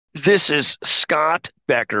This is Scott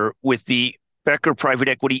Becker with the Becker Private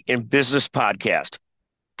Equity and Business Podcast.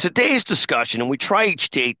 Today's discussion, and we try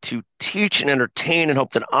each day to teach and entertain and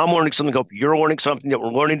hope that I'm learning something, hope you're learning something, that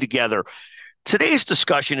we're learning together. Today's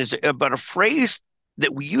discussion is about a phrase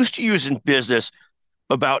that we used to use in business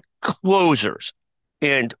about closers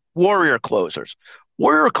and warrior closers.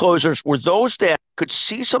 Warrior closers were those that could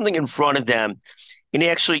see something in front of them and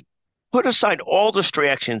actually put aside all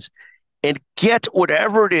distractions and get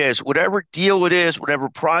whatever it is, whatever deal it is, whatever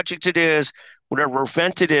project it is, whatever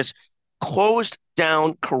event it is, closed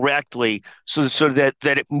down correctly so that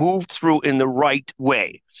it moved through in the right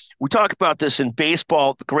way. We talk about this in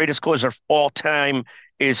baseball. The greatest closer of all time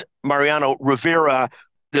is Mariano Rivera,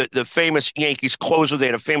 the famous Yankees closer. They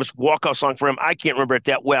had a famous walk-off song for him. I can't remember it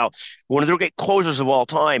that well. One of the great closers of all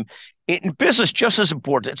time. In business, just as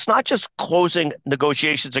important. It's not just closing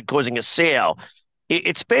negotiations and closing a sale.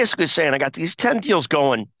 It's basically saying, I got these 10 deals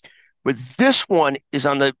going, but this one is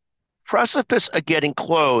on the precipice of getting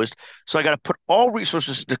closed. So I got to put all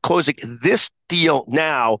resources into closing this deal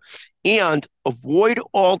now and avoid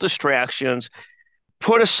all distractions,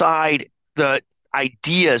 put aside the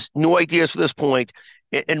ideas, new ideas for this point,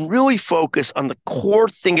 and really focus on the core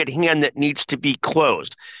thing at hand that needs to be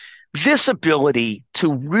closed. This ability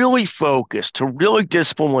to really focus, to really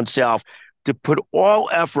discipline oneself, to put all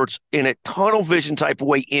efforts in a tunnel vision type of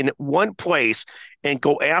way in one place and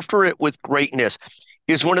go after it with greatness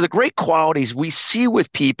is one of the great qualities we see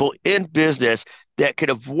with people in business that can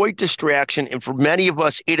avoid distraction. And for many of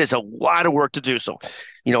us, it is a lot of work to do so.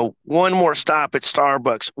 One more stop at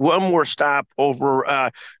Starbucks, one more stop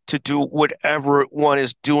over to do whatever one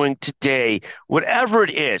is doing today, whatever it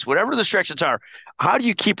is, whatever the distractions are. How do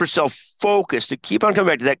you keep yourself focused to keep on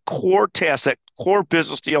coming back to that core task, that core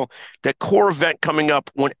business deal, that core event coming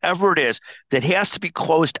up, whenever it is, that has to be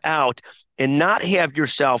closed out and not have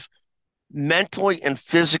yourself mentally and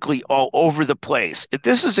physically all over the place?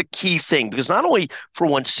 This is a key thing because not only for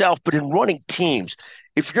oneself, but in running teams.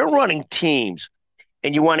 If you're running teams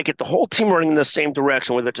and you want to get the whole team running in the same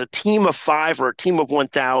direction, whether it's a team of 5 or a team of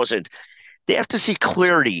 1,000, they have to see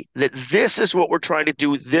clarity that this is what we're trying to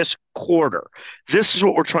do this quarter. This is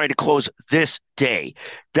what we're trying to close this day.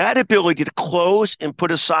 That ability to close and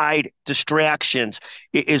put aside distractions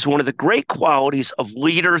is one of the great qualities of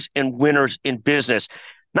leaders and winners in business,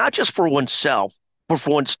 not just for oneself, but for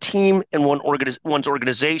one's team and one's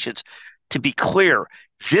organizations. To be clear,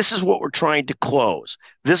 this is what we're trying to close.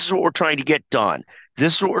 This is what we're trying to get done.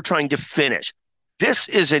 This is what we're trying to finish. This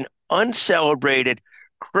is an uncelebrated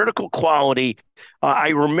critical quality. I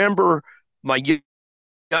remember my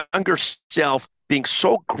younger self being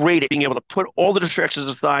so great at being able to put all the distractions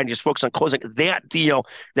aside and just focus on closing that deal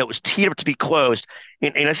that was teed up to be closed.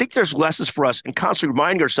 And I think there's lessons for us and constantly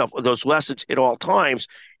reminding ourselves of those lessons at all times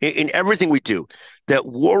in everything we do. That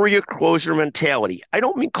warrior closer mentality. I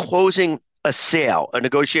don't mean closing a sale, a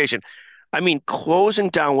negotiation. I mean closing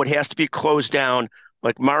down what has to be closed down,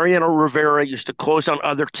 like Mariano Rivera used to close down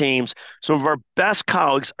other teams. Some of our best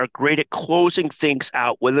colleagues are great at closing things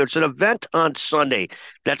out, whether it's an event on Sunday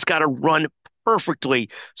that's got to run perfectly,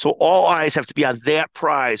 so all eyes have to be on that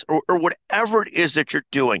prize, or whatever it is that you're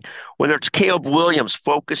doing, whether it's Caleb Williams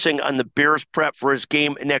focusing on the Bears prep for his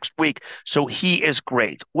game next week, so he is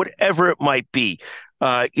great, whatever it might be.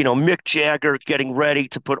 Mick Jagger getting ready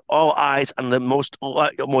to put all eyes on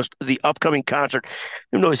the upcoming concert.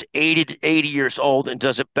 He's 80 years old and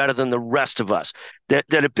does it better than the rest of us.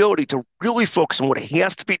 That ability to really focus on what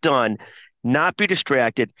has to be done, not be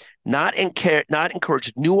distracted, not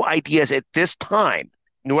encourage new ideas at this time.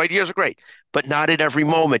 New ideas are great, but not at every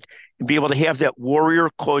moment. And be able to have that warrior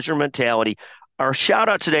closer mentality. Our shout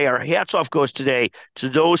out today, our hats off goes today to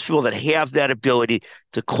those people that have that ability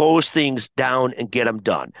to close things down and get them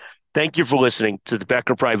done. Thank you for listening to the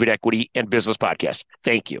Becker Private Equity and Business Podcast.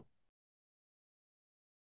 Thank you.